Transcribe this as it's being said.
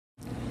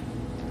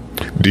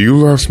Do you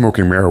love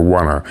smoking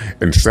marijuana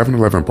in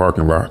 7-Eleven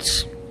parking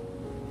lots?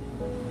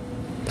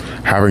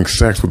 Having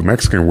sex with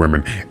Mexican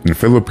women and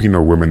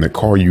Filipino women that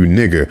call you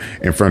nigga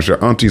in front of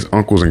your aunties,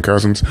 uncles, and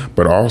cousins,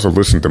 but also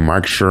listen to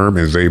Mike Sherm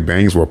and Zay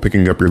Bangs while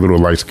picking up your little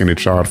light-skinned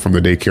child from the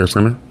daycare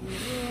center?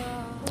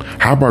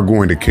 How about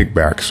going to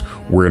kickbacks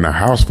where in a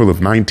house full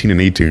of 19 and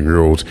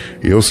 18-year-olds,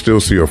 you'll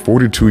still see a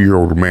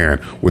 42-year-old man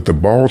with the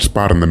bald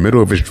spot in the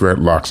middle of his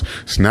dreadlocks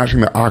snatching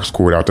the aux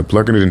cord out to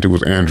plugging it into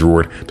his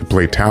Android to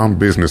play Town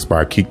Business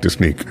by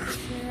𝐒𝐇𝐎.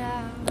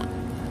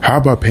 How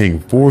about paying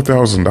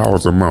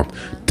 $4,000 a month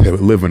to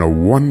live in a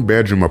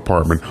one-bedroom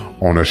apartment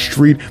on a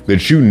street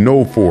that you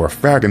know for a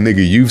fact a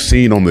nigga you've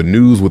seen on the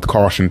news with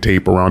caution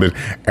tape around it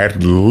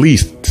at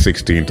least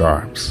 16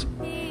 times?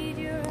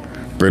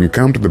 Then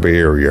come to the Bay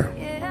Area.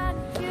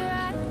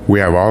 We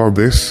have all of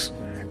this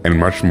and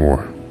much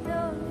more.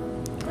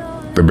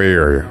 The Bay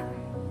Area.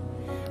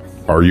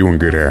 Are you in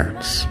good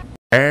hands?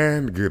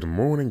 And good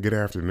morning, good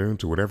afternoon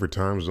to whatever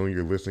time zone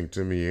you're listening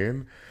to me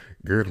in.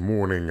 Good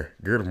morning,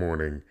 good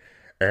morning.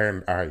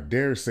 And I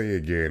dare say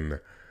again,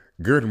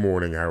 good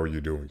morning, how are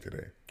you doing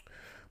today?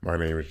 My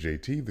name is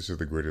JT, this is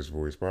the Greatest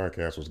Voice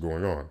Podcast, what's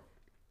going on?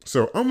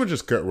 So I'm gonna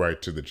just cut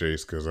right to the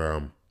chase, because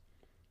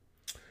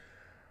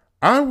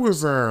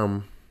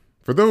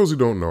for those who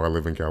don't know, I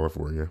live in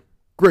California.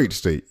 Great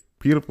state,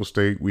 beautiful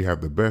state. We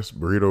have the best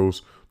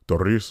burritos,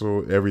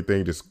 chorizo,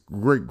 everything. Just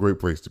great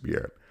place to be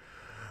at.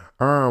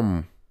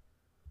 I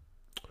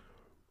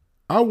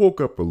woke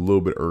up a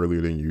little bit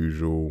earlier than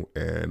usual,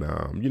 and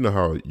you know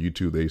how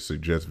YouTube, they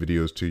suggest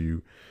videos to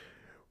you.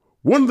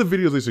 One of the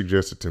videos they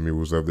suggested to me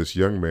was of this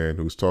young man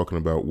who was talking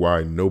about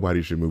why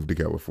nobody should move to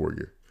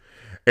California.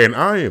 And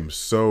I am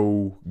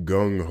so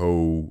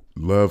gung-ho,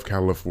 love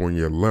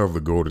California, love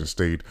the Golden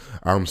State.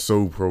 I'm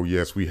so pro,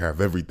 yes, we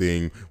have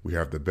everything. We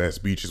have the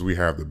best beaches, we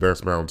have the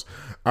best mountains.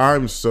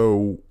 I'm just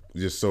so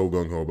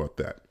gung-ho about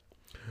that.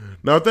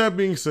 Now, with that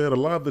being said, a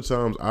lot of the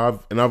times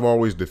I've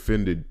always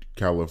defended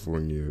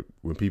California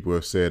when people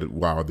have said,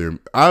 wow,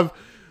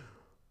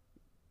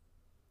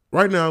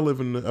 right now I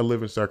live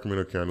in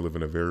Sacramento County, I live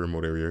in a very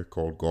remote area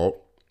called 𝐒𝐿.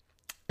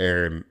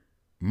 And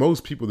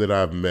most people that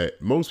I've met,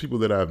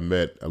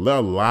 a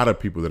lot of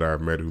people that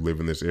I've met who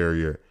live in this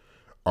area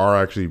are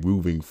actually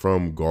moving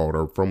from 𝐒𝐿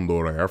or from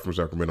Lodi or from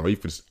Sacramento.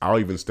 I'll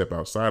even step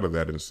outside of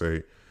that and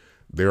say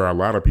there are a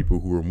lot of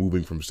people who are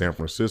moving from San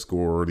Francisco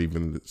or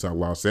even South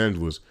Los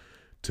Angeles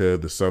to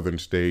the southern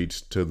states,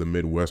 to the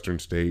Midwestern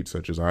states,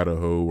 such as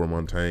Idaho or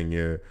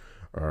Montana,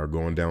 or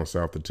going down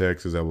south to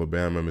Texas,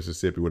 Alabama,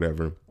 Mississippi,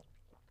 whatever.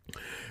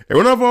 And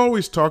when I've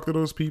always talked to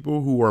those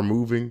people who are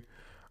moving,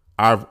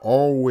 I've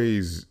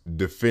always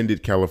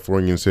defended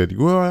California and said,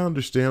 well, I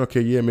understand.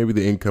 Okay, yeah, maybe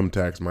the income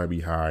tax might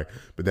be high,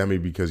 but that may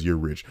be because you're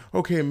rich.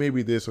 Okay,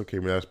 maybe this. Okay,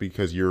 maybe that's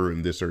because you're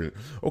in this or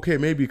okay,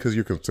 maybe because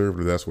you're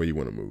conservative, that's why you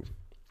want to move.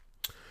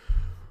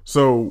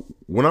 So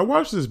when I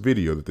watched this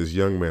video that this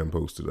young man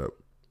posted up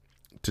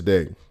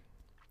today,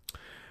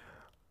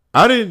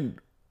 I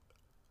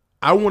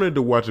wanted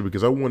to watch it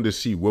because I wanted to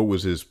see what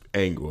was his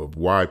angle of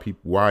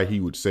why he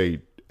would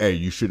say, hey,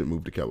 you shouldn't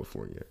move to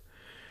California.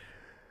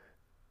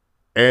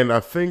 And I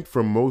think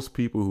for most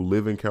people who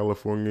live in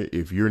California,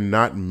 if you're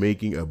not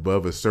making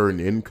above a certain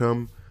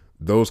income,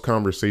 those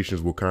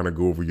conversations will kind of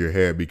go over your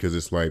head because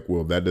it's like,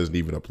 well, that doesn't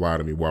even apply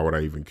to me. Why would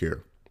I even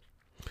care?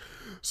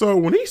 So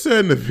when he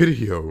said in the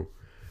video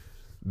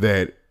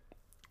that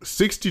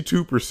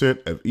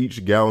 62% of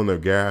each gallon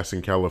of gas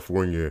in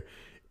California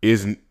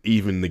isn't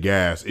even the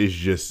gas, it's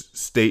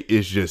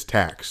just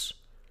tax.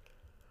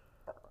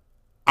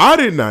 I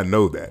did not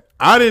know that.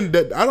 I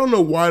don't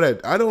know why.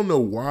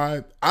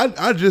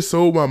 I just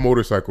sold my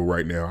motorcycle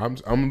right now.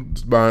 I'm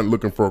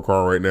looking for a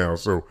car right now.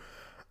 So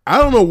I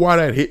don't know why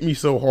that hit me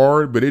so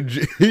hard, but it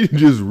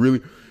just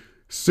really,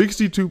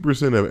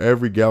 62% of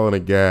every gallon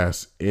of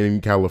gas in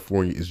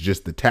California is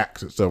just the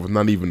tax itself. It's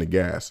not even the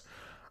gas.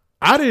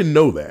 I didn't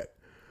know that.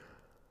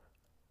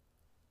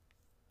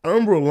 I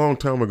remember a long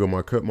time ago,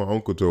 my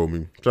uncle told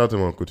me, shout out to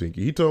my Uncle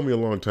Tinky. He told me a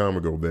long time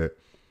ago that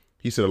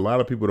he said a lot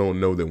of people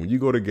don't know that when you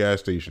go to gas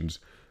stations,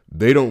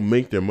 they don't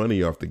make their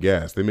money off the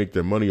gas. They make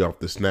their money off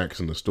the snacks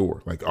in the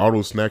store. Like all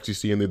those snacks you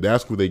see in there,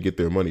 that's where they get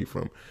their money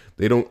from.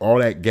 They don't,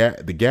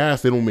 the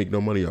gas, they don't make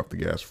no money off the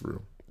gas for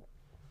real.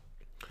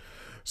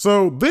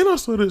 So then I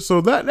started,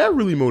 so that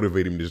really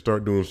motivated me to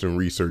start doing some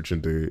research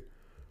into it.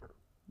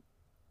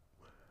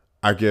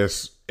 I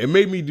guess it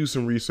made me do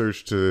some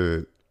research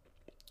to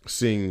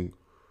seeing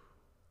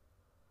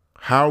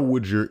how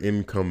would your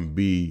income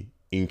be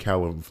in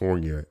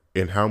California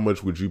and how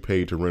much would you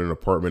pay to rent an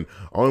apartment.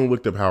 I only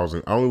looked up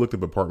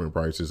apartment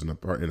prices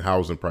and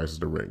housing prices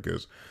to rent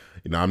because,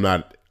 you know, I'm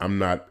not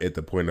at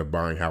the point of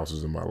buying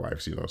houses in my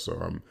life, you know,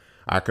 so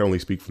I can only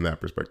speak from that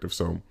perspective.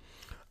 So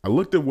I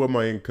looked at what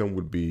my income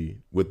would be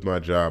with my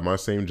job, my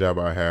same job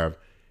I have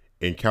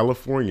in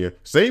California,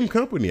 same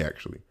company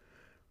actually.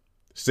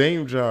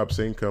 Same job,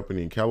 same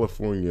company in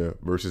California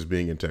versus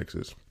being in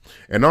Texas.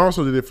 And I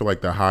also did it for like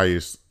the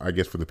highest, I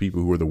guess, for the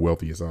people who are the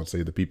wealthiest, I'd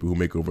say the people who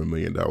make over $1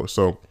 million.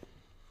 So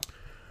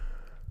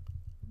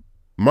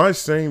My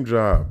same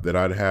job that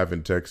I'd have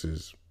in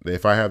Texas,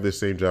 if I had this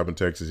same job in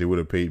Texas, it would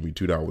have paid me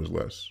 $2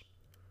 less.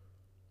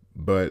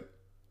 But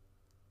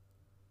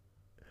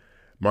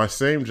my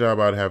same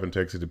job I'd have in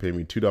Texas to pay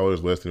me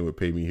 $2 less than it would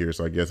pay me here.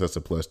 So I guess that's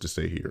a plus to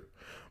stay here.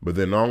 But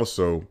then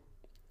also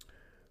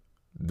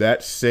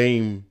that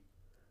same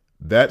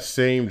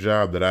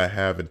job that I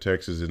have in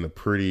Texas in a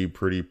pretty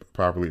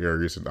popular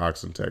areas in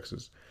Austin,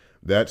 Texas,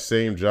 that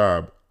same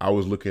job, I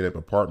was looking at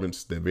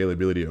apartments, the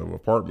availability of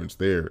apartments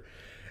there,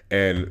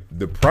 and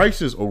the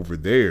prices over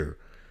there,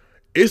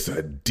 it's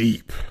a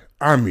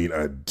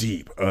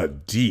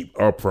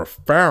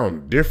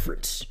profound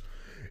difference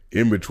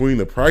in between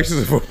the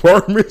prices of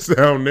apartments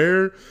down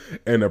there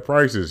and the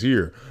prices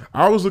here.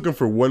 I was looking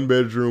for one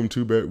bedroom,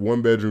 two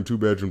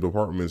bedroom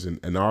apartments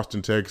in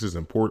Austin, Texas,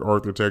 and Port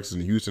Arthur, Texas,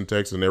 and Houston,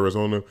 Texas, and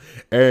Arizona.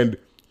 And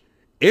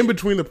in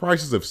between the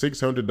prices of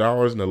 $600 and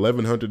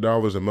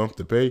 $1,100 a month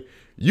to pay,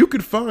 you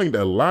could find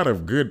a lot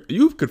of good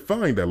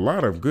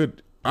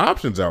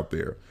options out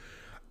there.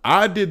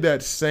 I did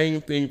that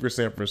same thing for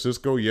San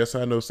Francisco. Yes,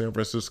 I know San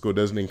Francisco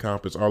doesn't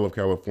encompass all of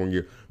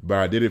California, but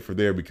I did it for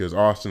there because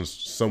Austin's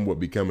somewhat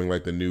becoming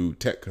like the new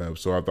tech hub.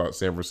 So I thought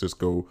San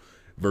Francisco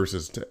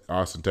versus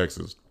Austin,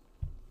 Texas.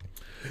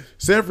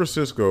 San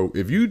Francisco,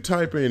 if you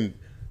type in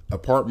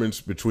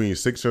apartments between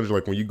 600,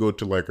 like when you go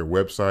to like a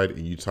website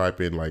and you type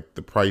in like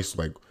the price,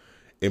 like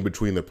in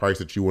between the price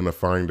that you want to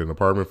find an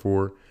apartment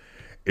for,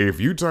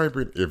 if you type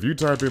in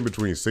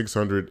between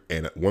 $600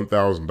 and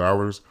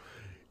 $1,000,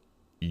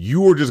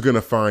 you are just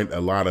gonna find a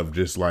lot of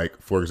just like,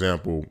 for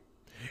example,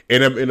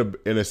 in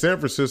a San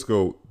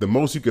Francisco, the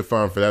most you could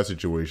find for that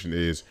situation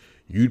is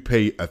you'd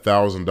pay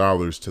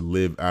 $1,000 to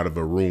live out of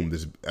a room. In a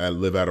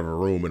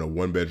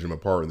 1-bedroom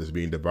apartment that's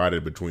being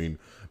divided between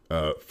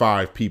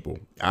 5 people.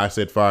 I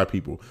said 5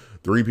 people,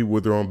 3 people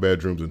with their own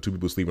bedrooms and 2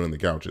 people sleeping on the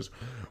couches.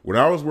 When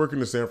I was working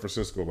in San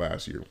Francisco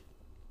last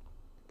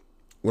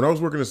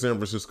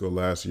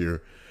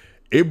year,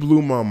 it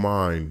blew my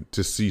mind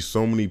to see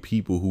so many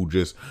people who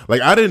just like,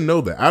 I didn't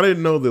know that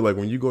like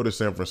when you go to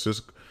San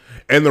Francisco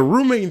and the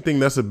roommating thing,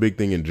 that's a big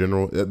thing in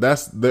general.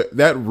 That's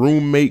that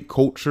roommate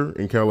culture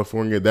in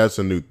California. That's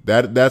a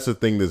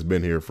thing that's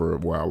been here for a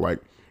while. Like,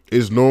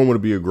 it's normal to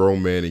be a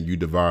grown man and you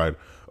divide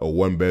a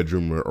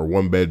 1-bedroom or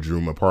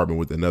 1-bedroom apartment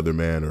with another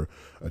man, or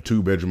a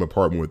 2-bedroom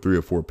apartment with 3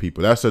 or 4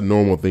 people. That's a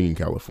normal thing in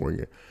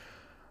California.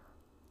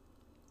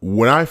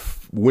 When I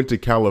went to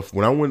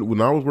California,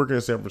 when I was working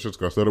in San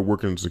Francisco, I started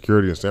working in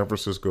security in San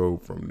Francisco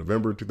from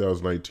November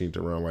 2019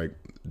 to around like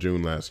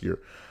June last year.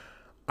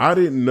 I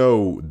didn't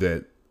know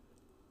that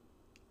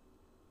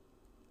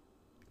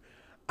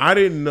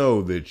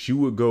you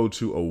would go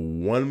to a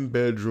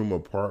 1-bedroom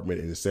apartment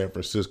in San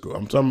Francisco.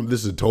 I'm talking,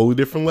 this is a totally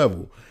different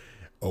level.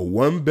 A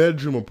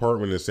 1-bedroom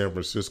apartment in San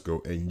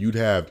Francisco, and you'd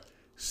have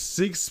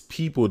 6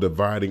 people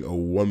dividing a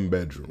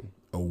 1-bedroom.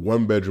 A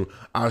 1-bedroom.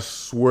 I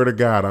swear to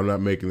God, I'm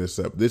not making this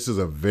up. This is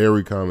a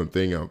very common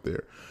thing out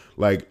there.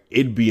 Like,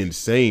 it'd be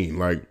insane.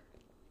 Like,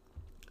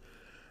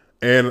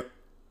 and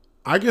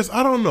I guess,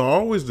 I don't know. I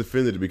always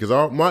defended it because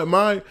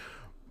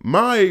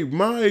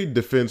my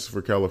defense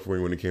for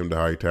California when it came to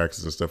high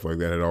taxes and stuff like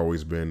that had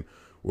always been,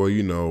 well,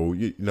 you know,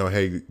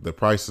 hey, the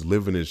price of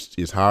living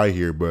is high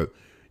here, but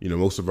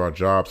most of our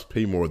jobs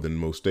pay more than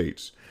most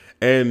states.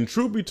 And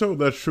truth be told,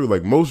 that's true.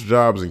 Like, most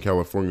jobs in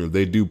California,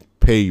 they do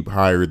pay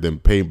better than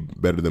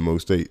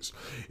most states.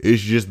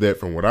 It's just that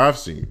from what I've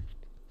seen,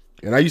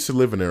 and I used to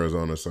live in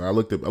Arizona, so I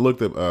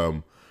looked up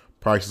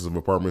prices of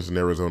apartments in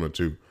Arizona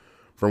too.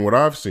 From what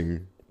I've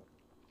seen,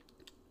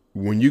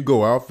 when you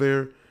go out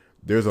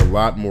there's actually a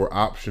lot more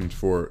options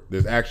for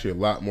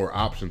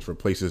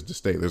places to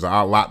stay. There's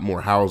a lot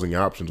more housing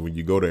options when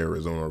you go to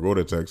Arizona or go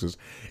to Texas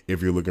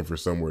if you're looking for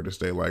somewhere to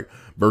stay. Like,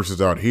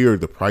 versus out here,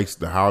 the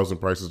housing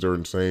prices are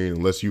insane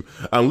unless you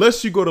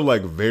go to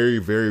like very,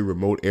 very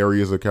remote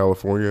areas of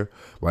California,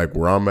 like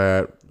where I'm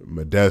at,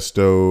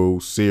 Modesto,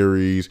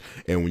 Ceres,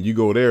 and when you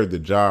go there,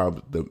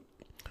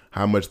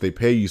 how much they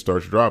pay you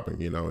starts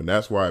dropping, and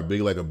that's why a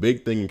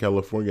big thing in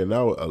California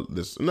now.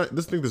 This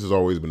has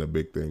always been a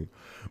big thing,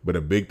 but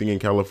a big thing in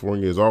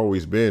California has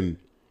always been,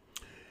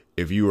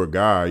 if you are a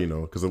guy,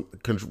 because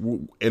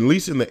at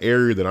least in the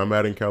area that I'm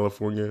at in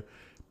California,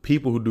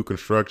 people who do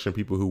construction,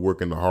 people who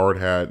work in the hard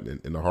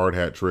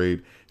hat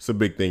trade, it's a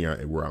big thing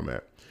where I'm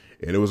at,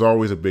 and it was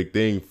always a big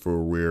thing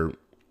for where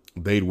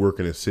they'd work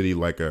in a city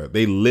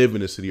they live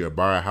in a city or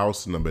buy a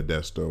house in the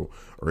Modesto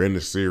or in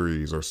the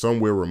Ceres or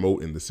somewhere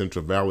remote in the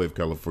Central Valley of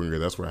California.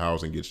 That's where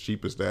housing gets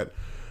cheapest at.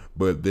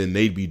 But then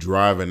they'd be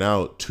driving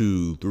out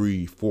 2,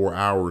 3, 4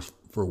 hours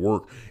for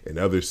work in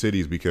other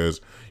cities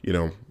because,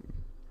 that's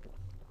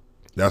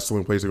the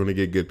only place they're going to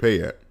get good pay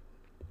at.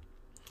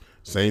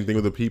 Same thing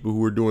with the people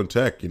who are doing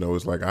tech.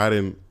 It's like I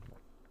never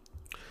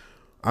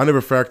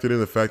factored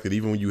in the fact that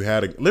even when you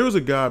there was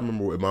a guy, I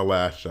remember at my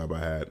last job I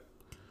had,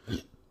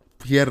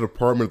 he had an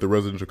apartment at the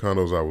residential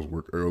condos I was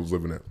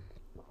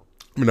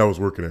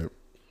working at.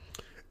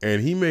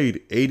 And he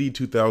made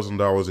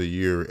 $82,000 a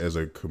year as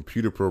a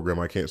computer program.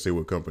 I can't say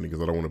what company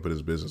because I don't want to put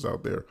his business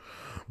out there.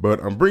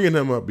 But I'm bringing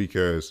him up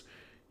because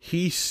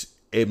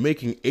at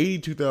making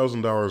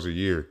 $82,000 a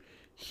year,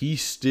 he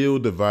still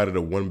divided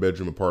a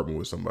 1-bedroom apartment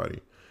with somebody.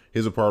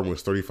 His apartment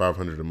was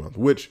 $3,500 a month,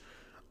 which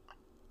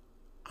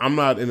I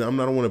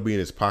don't want to be in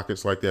his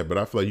pockets like that, but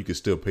I feel like you could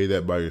still pay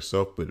that by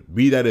yourself. But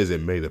be that as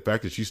it may, the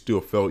fact that you still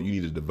felt you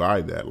need to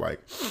divide that, like,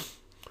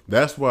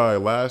 that's why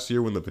last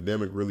year when the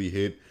pandemic really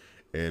hit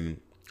and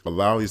a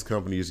lot of these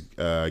companies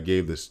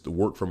gave this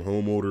work from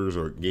home orders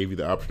or gave you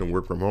the option to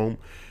work from home,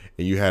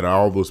 and you had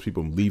all those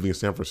people leaving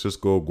San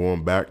Francisco,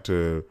 going back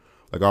to,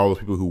 like, all those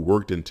people who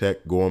worked in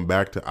tech, going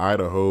back to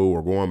Idaho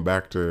or going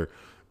back to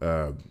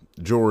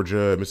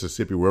Georgia,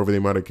 Mississippi, wherever they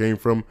might have came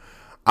from.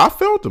 I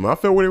felt them. I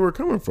felt where they were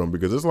coming from,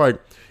 because it's like,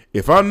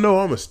 if I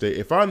know my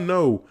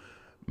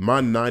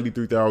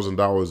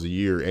 $93,000 a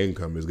year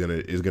income is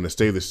gonna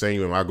stay the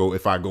same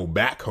if I go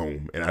back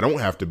home and I don't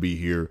have to be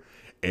here,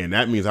 and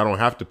that means I don't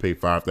have to pay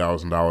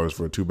 $5,000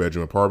 for a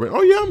 2-bedroom apartment.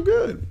 Oh yeah, I'm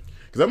good.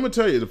 Because I'm gonna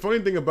tell you, the funny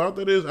thing about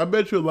that is, I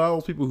bet you a lot of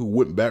those people who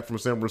went back from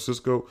San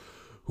Francisco,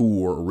 who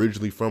were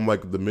originally from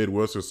like the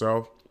Midwest or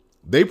South,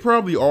 they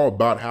probably all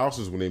bought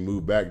houses when they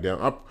moved back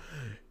down.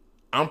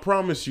 I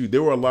promise you,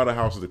 there were a lot of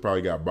houses that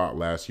probably got bought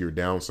last year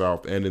down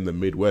south and in the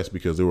Midwest,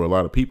 because there were a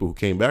lot of people who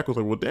came back and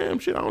was like, well, damn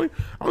shit, I don't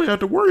even have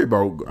to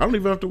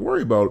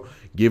worry about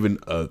giving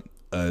a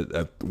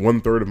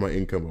 1/3 of my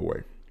income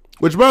away.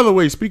 Which, by the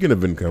way, speaking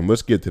of income,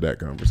 let's get to that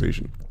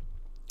conversation.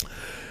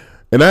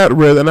 And I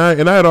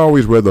had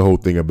always read the whole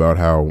thing about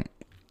how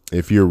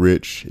if you're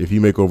rich, if you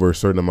make over a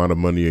certain amount of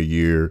money a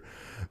year,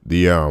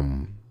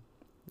 the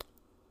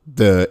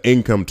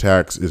income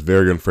tax is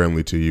very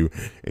unfriendly to you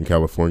in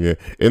California.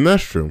 And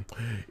that's true.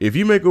 If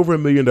you make over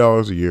 $1 million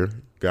a year,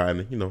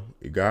 God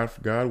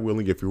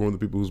willing, if you're one of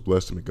the people who's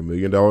blessed to make $1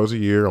 million a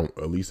year,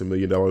 at least $1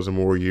 million or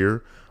more a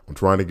year, I'm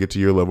trying to get to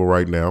your level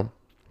right now.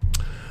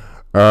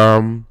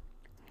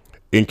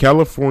 In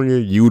California,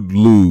 you'd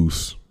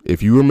lose,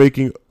 if you were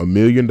making $1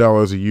 million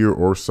a year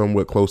or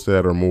somewhat close to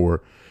that or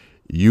more,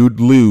 you'd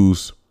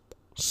lose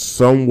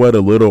somewhat a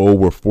little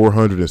over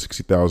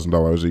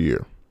 $460,000 a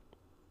year.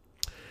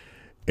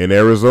 In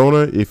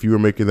Arizona, if you were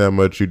making that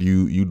much,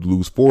 you'd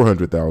lose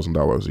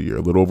 $400,000 a year,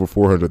 a little over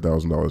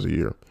 $400,000 a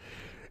year.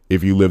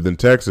 If you lived in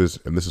Texas,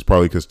 and this is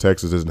probably because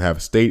Texas doesn't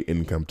have state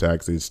income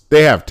tax,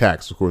 they have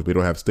tax, of course, but they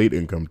don't have state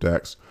income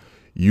tax,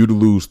 you'd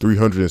lose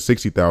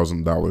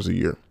 $360,000 a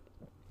year.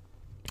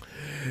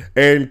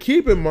 And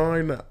keep in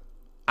mind,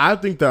 I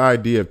think the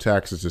idea of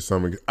taxes is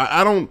something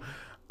I don't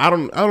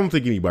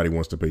think anybody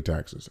wants to pay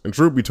taxes. And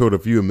truth be told,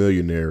 if you're a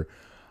millionaire,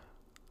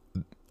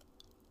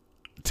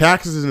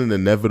 taxes is an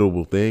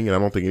inevitable thing, and I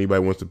don't think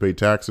anybody wants to pay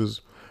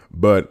taxes.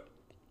 But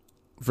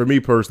for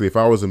me personally, if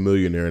I was a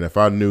millionaire and if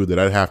I knew that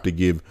I'd have to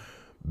give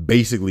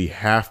basically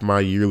half my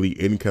yearly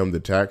income to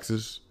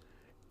taxes,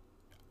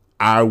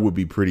 I would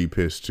be pretty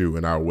pissed too,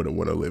 and I wouldn't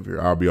want to live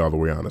here. I'll be all the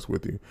way honest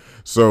with you.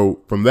 So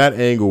from that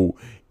angle,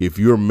 if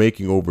you're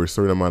making over a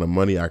certain amount of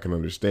money, I can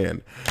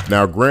understand.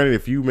 Now, granted,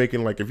 if you like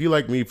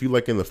me, if you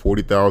like in the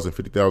 $40,000,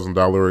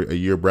 $50,000 a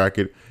year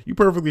bracket, you're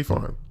perfectly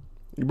fine.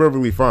 You're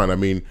perfectly fine. I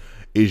mean,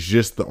 it's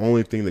just the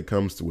only thing that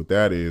comes with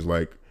that is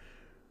like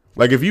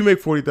if you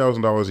make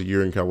 $40,000 a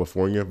year in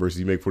California versus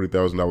you make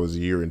 $40,000 a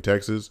year in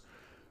Texas,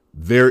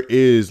 there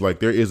is a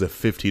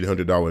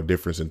 $1,500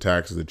 difference in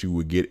taxes that you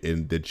would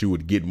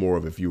get more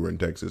of if you were in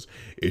Texas.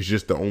 It's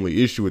just the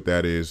only issue with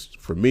that is,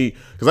 for me,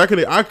 because I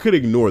could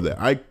ignore that.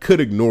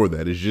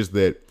 It's just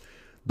that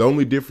the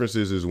only difference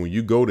is when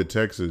you go to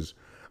Texas,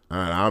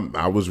 and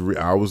I was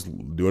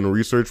doing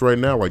research right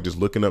now, like just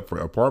looking up for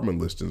apartment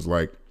listings,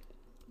 like,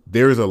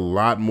 there's a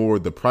lot more.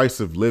 The price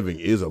of living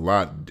is a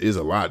lot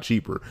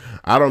cheaper.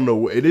 I don't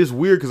know. It is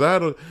weird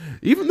because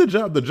even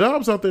the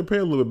jobs out there pay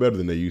a little bit better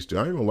than they used to.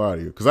 I ain't gonna lie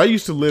to you, because I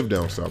used to live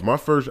down south.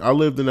 I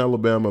lived in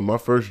Alabama. My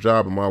first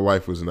job in my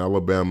life was in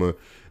Alabama.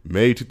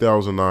 May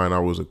 2009. I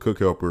was a cook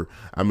helper.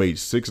 I made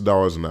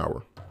 $6 an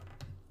hour.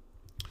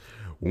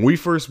 When we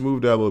first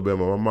moved to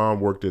Alabama, my mom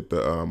worked at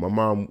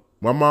the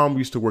my mom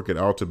used to work at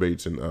Alta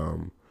Bates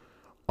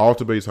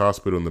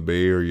Hospital in the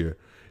Bay Area.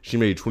 She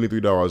made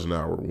 $23 an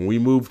hour. When we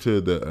moved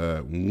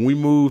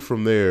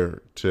from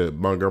there to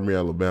Montgomery,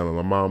 Alabama,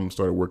 my mom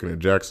started working at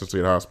Jackson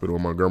State Hospital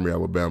in Montgomery,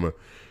 Alabama.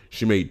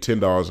 She made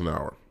 $10 an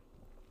hour.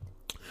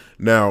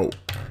 Now,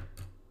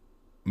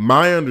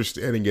 my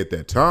understanding at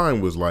that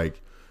time was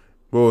like,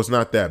 well, it's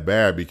not that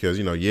bad because,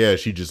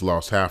 she just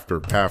lost half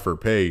her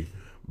pay,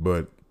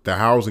 but the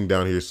housing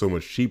down here is so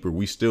much cheaper.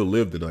 We still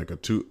lived in like a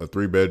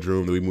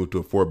 3-bedroom. Then we moved to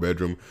a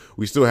 4-bedroom.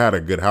 We still had a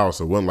good house.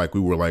 It wasn't like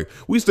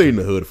we stayed in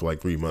the hood for like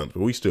 3 months,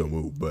 but we still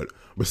moved. But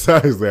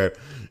besides that,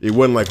 it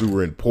wasn't like we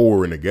were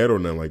poor in the ghetto or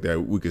nothing like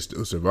that. We could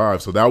still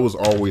survive. So that was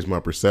always my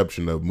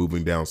perception of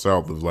moving down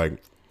south. It was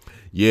like,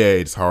 yeah,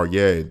 it's hard.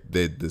 Yeah,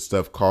 the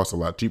stuff costs a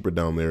lot cheaper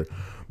down there,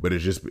 but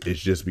it's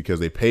just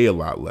because they pay a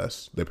lot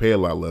less. They pay a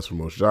lot less for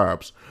most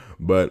jobs,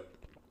 but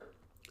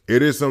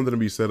it is something to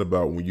be said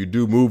about when you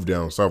do move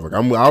down south. Like I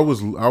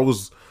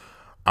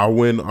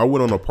went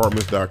on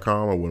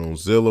apartments.com, I went on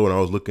Zillow, and I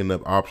was looking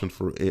up options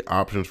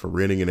for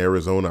renting in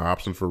Arizona,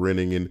 options for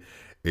renting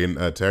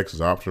in Texas,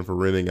 option for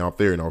renting out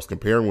there, and I was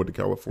comparing with the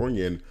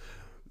California, and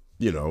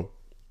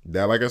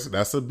That, like I said,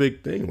 that's a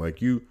big thing.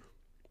 Like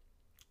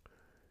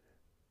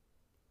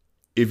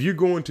if you're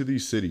going to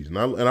these cities, and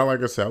I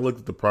like I said, I looked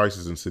at the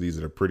prices in cities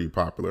that are pretty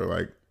popular,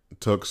 like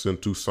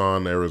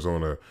Tucson,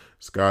 Arizona,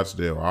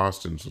 Scottsdale,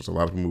 Austin. Since a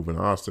lot of people move in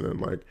Austin, and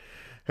like,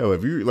 hell,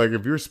 if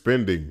you're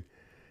spending,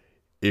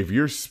 if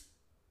you're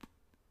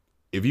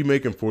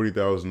making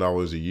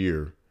 $40,000 a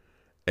year,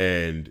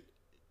 and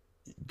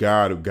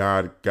God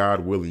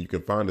willing, you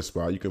can find a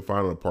spot, you can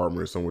find an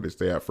apartment or somewhere to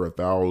stay at for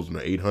 $1,000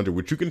 or $800,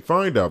 which you can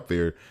find out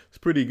there. It's a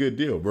pretty good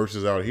deal.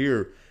 Versus out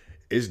here,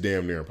 it's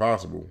damn near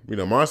impossible. You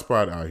know, my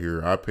spot out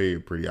here, I pay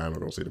I'm not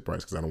gonna say the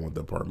price because I don't want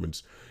the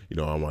apartments,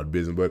 on my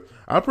business, but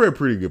I pay a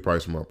pretty good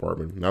price for my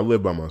apartment. And I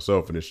live by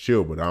myself and it's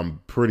chill, but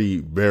I'm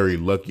very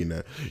lucky in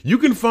that. You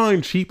can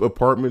find cheap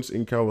apartments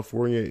in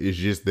California. It's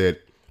just that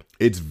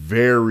it's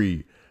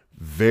very,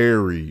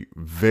 very,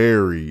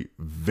 very,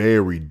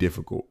 very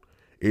difficult.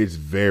 It's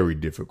very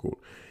difficult.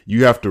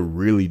 You'd have to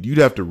really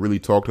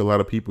talk to a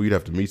lot of people. You'd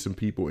have to meet some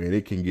people, and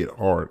it can get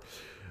hard.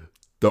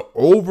 The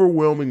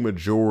overwhelming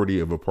majority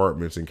of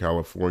apartments in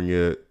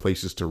California,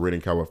 places to rent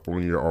in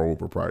California, are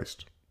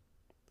overpriced.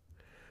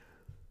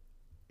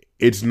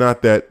 It's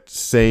not that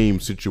same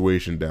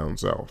situation down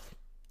south.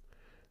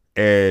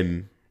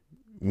 And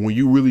when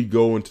you really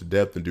go into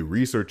depth and do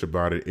research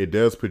about it, it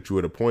does put you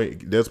at a point,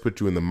 it does put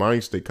you in the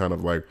mind state kind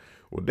of like,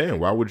 well, damn,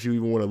 why would you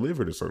even want to live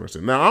here to a certain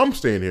extent? Now, I'm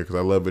staying here because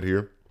I love it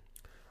here.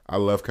 I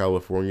love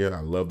California.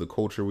 I love the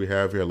culture we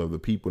have here. I love the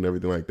people and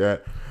everything like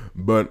that.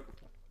 But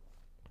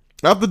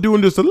after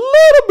doing just a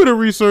little bit of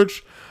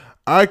research,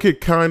 I could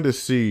kind of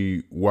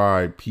see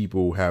why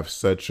people have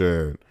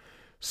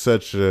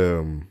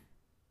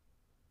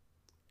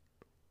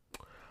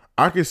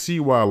I can see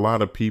why a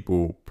lot of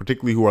people,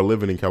 particularly who are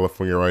living in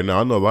California right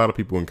now, I know a lot of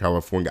people in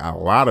California, a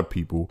lot of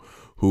people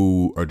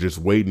who are just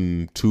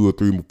waiting 2 or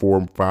 3,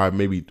 4, 5,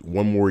 maybe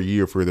one more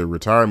year for their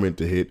retirement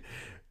to hit,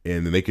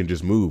 and then they can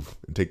just move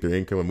and take their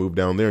income and move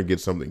down there and get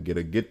something,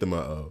 get them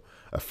a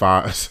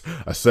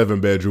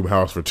 7-bedroom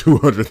house for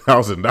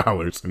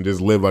 $200,000 and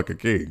just live like a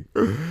king.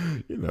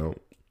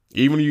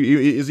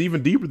 It's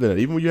even deeper than that.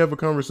 Even when you have a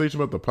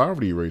conversation about the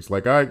poverty rates,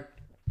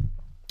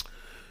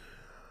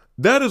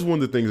 that is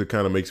one of the things that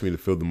kind of makes me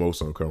feel the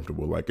most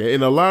uncomfortable. Like,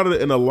 in a lot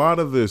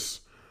of this,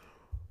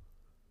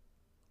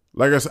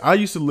 like I said, I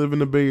used to live in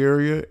the Bay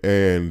Area,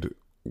 and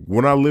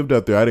when I lived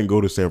out there, I didn't go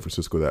to San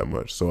Francisco that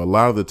much. So a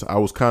lot of the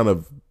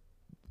time,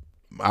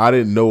 I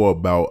didn't know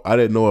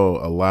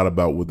a lot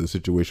about what the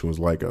situation was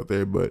like out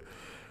there. But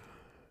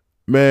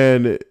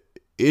man,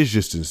 it's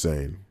just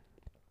insane.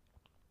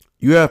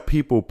 You have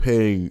people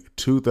paying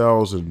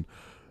 $2,000.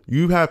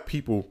 You have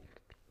people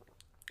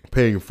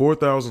paying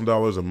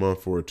 $4,000 a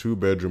month for a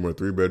 2-bedroom or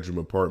 3-bedroom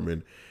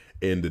apartment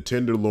in the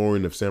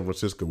Tenderloin of San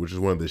Francisco, which is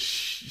one of the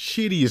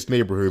shittiest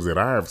neighborhoods that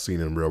I have seen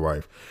in real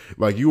life.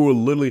 Like, you will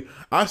literally,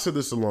 I said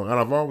this and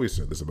I've always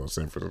said this about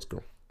San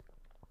Francisco.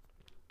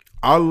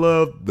 I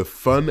love the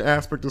fun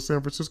aspect of San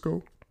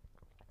Francisco.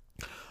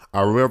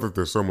 I love that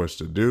there's so much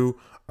to do.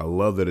 I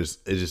love that it's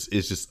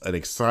just an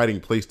exciting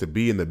place to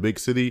be in the big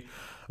city.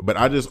 But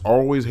I just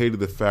always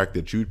hated the fact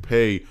that you'd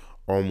pay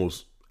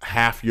almost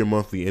half your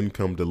monthly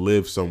income to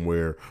live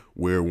somewhere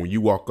where when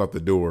you walk out the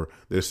door,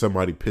 there's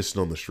somebody pissing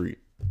on the street.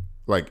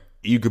 Like,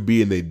 you could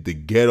be in the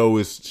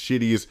ghettoest,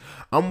 shittiest.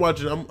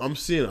 I'm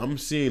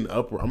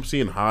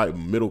seeing high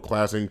middle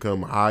class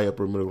income, high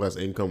upper middle class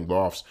income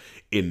lofts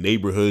in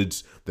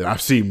neighborhoods that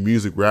I've seen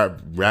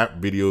rap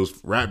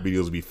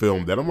videos be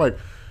filmed that I'm like,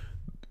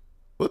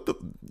 what the,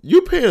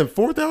 you paying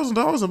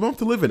 $4,000 a month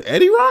to live in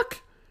Eddie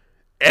Rock?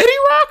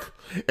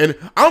 And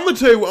I'm gonna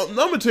tell you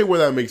where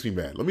that makes me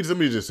mad. Let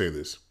me just say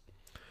this.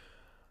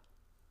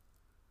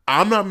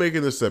 I'm not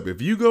making this up.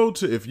 If you go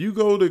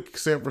to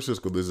San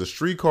Francisco, there's a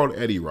street called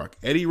Eddie Rock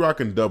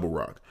and Double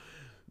Rock.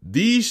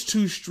 These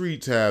two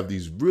streets have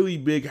these really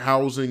big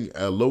housing,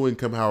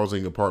 low-income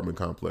housing apartment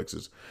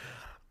complexes.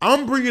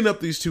 I'm bringing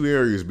up these two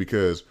areas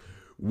because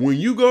when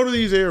you go to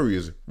these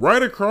areas,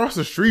 right across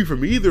the street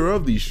from either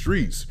of these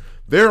streets,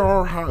 there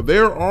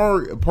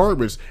are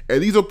apartments,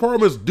 and these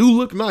apartments do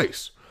look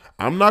nice.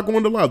 I'm not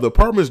going to lie. The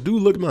apartments do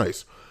look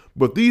nice.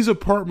 But these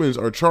apartments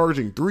are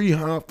charging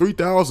 $3,000,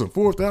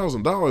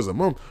 $4,000 a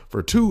month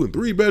for 2 and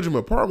 3 bedroom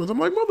apartments. I'm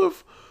like,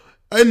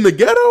 in the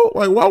ghetto?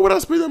 Like, why would I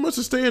spend that much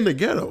to stay in the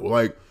ghetto?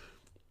 Like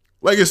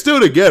it's still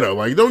the ghetto.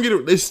 Like, don't get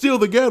it. It's still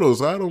the ghetto.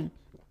 So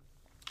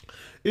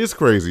it's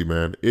crazy,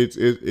 man. It's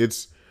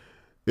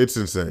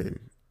insane.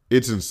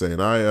 It's insane.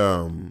 I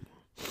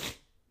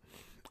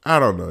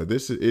don't know.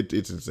 It's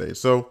insane.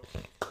 So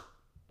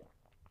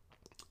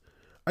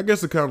I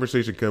guess the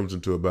conversation comes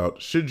into about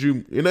should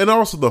you, and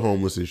also the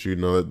homeless issue.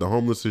 The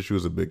homeless issue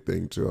is a big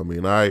thing too. I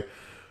mean, I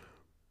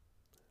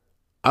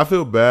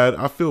feel bad.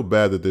 I feel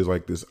bad that there's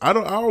like this. I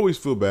always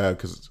feel bad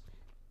because,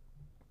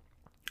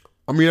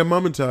 I mean, my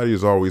mentality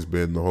has always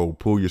been the whole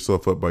pull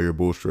yourself up by your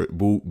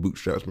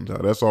bootstraps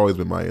mentality. That's always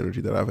been my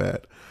energy that I've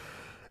had.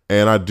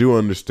 And I do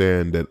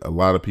understand that there are a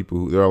lot of people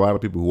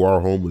who are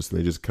homeless and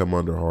they just come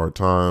under hard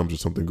times or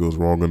something goes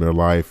wrong in their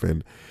life.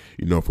 And,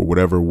 for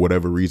whatever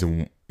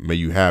reason, may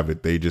you have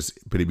it. They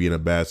just put it be in a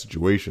bad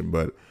situation.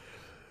 But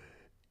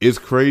it's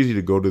crazy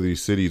to go to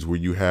these cities where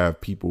you have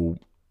people.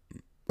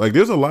 Like,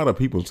 there's a lot of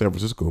people in San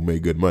Francisco who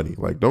make good money.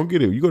 Like, don't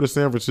get it. You go to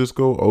San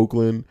Francisco,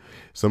 Oakland,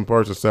 some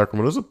parts of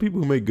Sacramento, those are people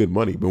who make good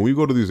money. But when you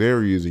go to these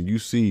areas and you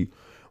see,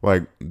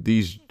 like,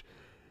 these,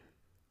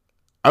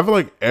 I feel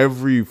like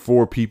every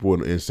 4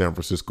 people in San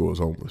Francisco is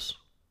homeless.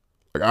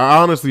 Like, I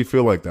honestly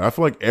feel like that. I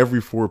feel like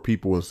every 4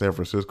 people in San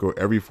Francisco,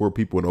 every 4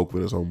 people in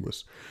Oakland is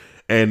homeless.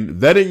 And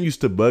that didn't used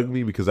to bug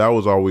me because I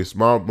was always,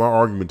 my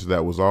argument to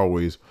that was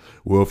always,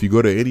 well, if you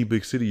go to any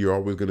big city, you're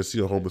always going to see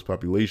a homeless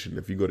population.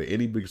 If you go to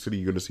any big city,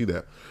 you're going to see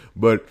that.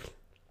 But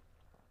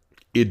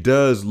it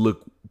does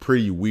look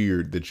pretty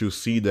weird that you'll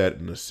see that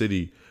in a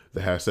city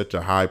that has such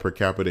a high per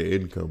capita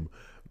income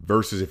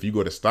versus if you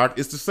go to Stockton.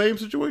 It's the same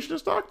situation in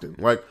Stockton.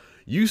 Like,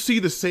 you see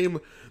the same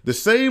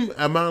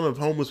amount of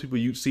homeless people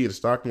you'd see in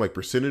Stockton, like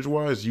percentage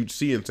wise, you'd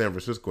see in San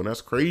Francisco. And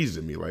that's crazy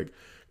to me. Like,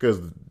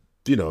 because,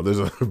 you know, there's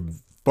a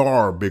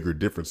far bigger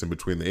difference in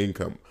between the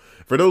income.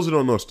 For those who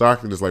don't know,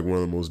 Stockton is like one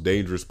of the most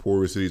dangerous,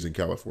 poorest cities in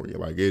California.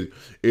 Like, it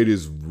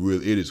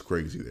is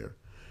crazy there,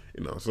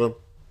 you know. So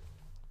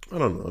I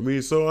don't know. I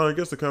mean, so I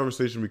guess the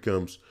conversation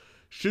becomes,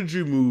 should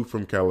you move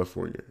from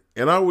California?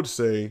 And I would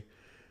say,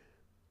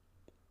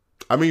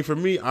 I mean, for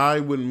me,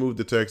 I wouldn't move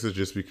to Texas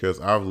just because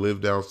I've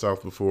lived down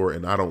south before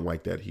and I don't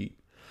like that heat.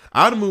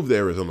 I'd move to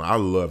Arizona. I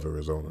love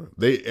Arizona.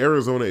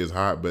 Arizona is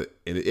hot,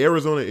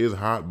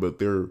 but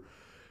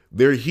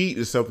their heat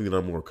is something that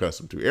I'm more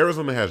accustomed to.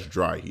 Arizona has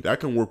dry heat. I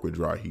can work with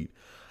dry heat.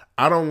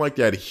 I don't like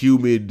that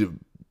humid,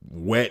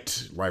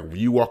 wet, like when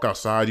you walk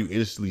outside, you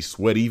instantly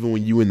sweat. Even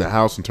when you in the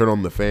house and turn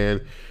on the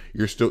fan,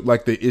 you're still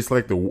like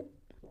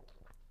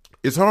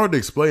it's hard to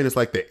explain. It's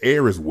like the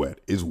air is wet.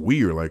 It's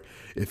weird. Like,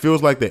 it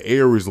feels like the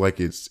air is like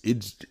it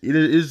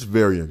is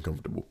very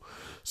uncomfortable.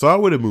 So I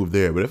would have moved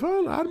there. But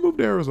I'd move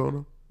to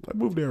Arizona. I'd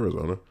move to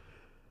Arizona.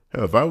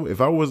 Hell,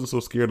 if I wasn't so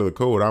scared of the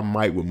cold, I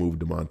might would move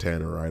to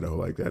Montana or Idaho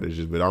like that. It's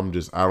just, but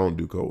I don't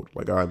do cold.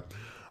 Like,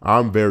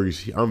 I'm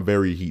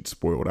very heat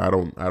spoiled. I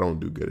don't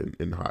do good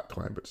in hot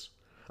climates.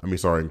 I mean,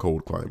 sorry, in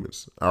cold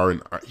climates or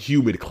in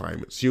humid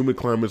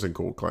climates and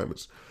cold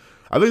climates.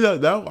 I think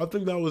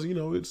that was, you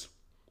know, it's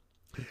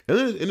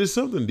it's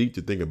something deep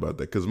to think about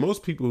that, because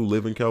most people who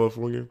live in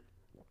California,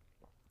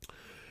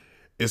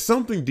 it's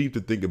something deep to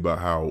think about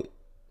how.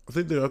 I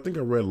think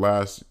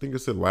it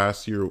said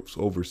last year it was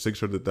over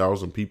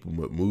 600,000 people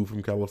moved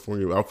from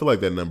California. I feel like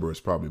that number is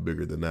probably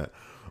bigger than that,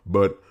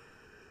 but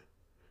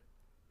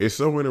it's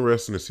so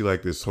interesting to see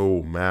like this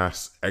whole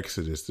mass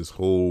exodus, this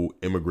whole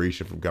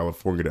immigration from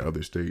California to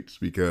other states,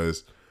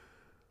 because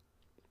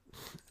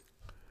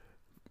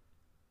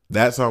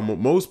that's how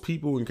most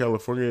people in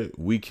California,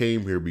 we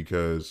came here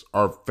because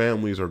our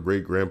families, our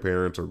great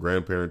grandparents or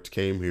grandparents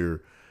came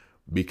here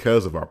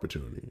because of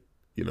opportunity.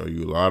 You know,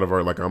 a lot of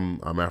our, like, I'm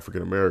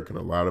African American.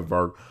 A lot of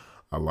our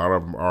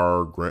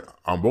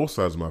on both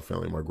sides of my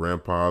family, my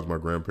grandpas, my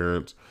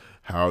grandparents,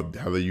 how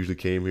they usually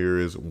came here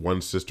is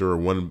one sister or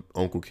one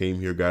uncle came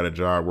here, got a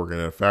job working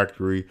at a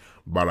factory,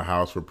 bought a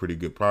house for a pretty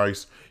good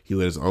price. He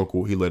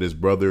let his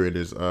brother and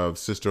his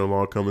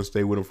sister-in-law come and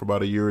stay with him for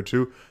about a year or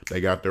two.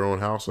 They got their own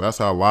house. So that's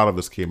how a lot of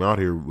us came out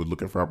here, with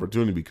looking for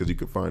opportunity, because you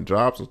could find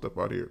jobs and stuff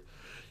out here,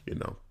 you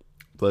know.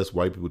 Plus,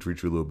 white people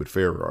treat you a little bit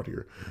fairer out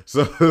here.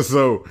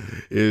 So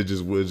it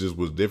just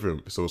was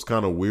different. So it's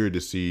kind of weird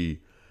to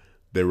see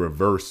the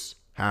reverse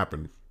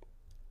happen.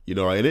 You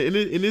know, and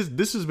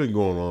this has been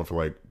going on for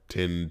like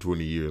 10,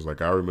 20 years.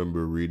 Like, I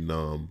remember reading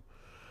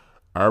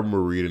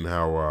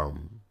how,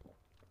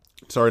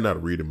 sorry,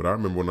 not reading, but I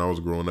remember when I was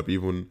growing up,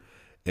 even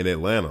in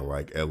Atlanta,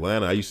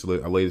 I used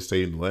to I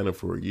stayed in Atlanta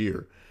for a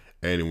year.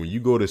 And when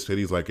you go to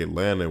cities like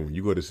Atlanta, when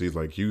you go to cities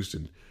like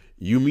Houston,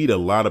 you meet a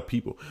lot of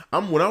people.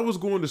 When I was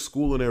going to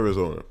school in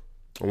Arizona,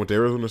 I went to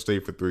Arizona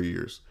State for 3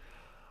 years.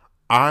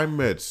 I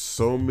met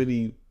so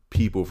many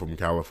people from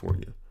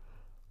California.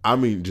 I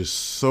mean, just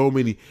so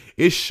many.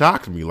 It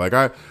shocked me. Like,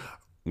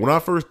 when I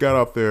first got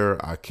out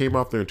there, I came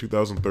out there in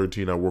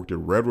 2013. I worked at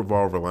Red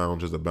Revolver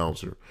Lounge as a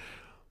bouncer.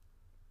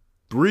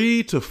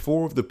 3 to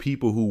 4 of the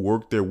people who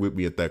worked there with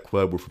me at that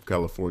club were from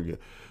California.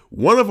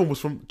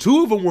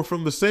 Two of them were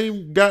from the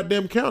same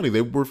goddamn county.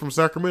 They were from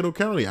Sacramento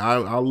County.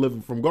 I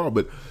live from Gaul,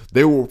 but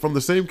they were from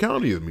the same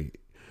county as me.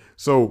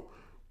 So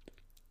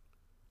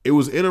it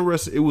was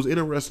interesting. It was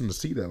interesting to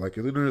see that. Like,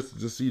 it's interesting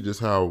to see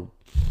just how,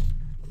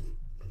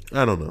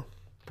 I don't know.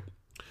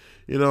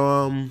 You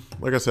know,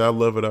 like I said, I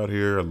love it out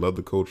here. I love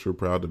the culture.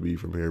 Proud to be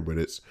from here, but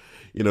it's,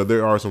 you know,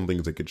 there are some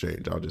things that could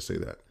change. I'll just say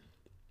that.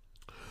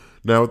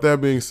 Now, with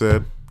that being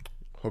said,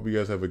 hope you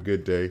guys have a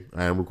good day.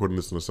 I am recording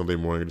this on a Sunday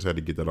morning. I just had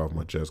to get that off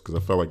my chest because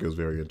I felt like it was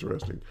very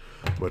interesting.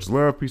 Much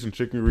love, peace, and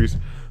chicken grease.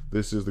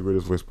 This is the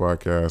Greatest Voice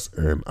Podcast,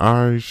 and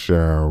I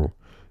shall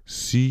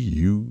see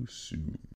you soon.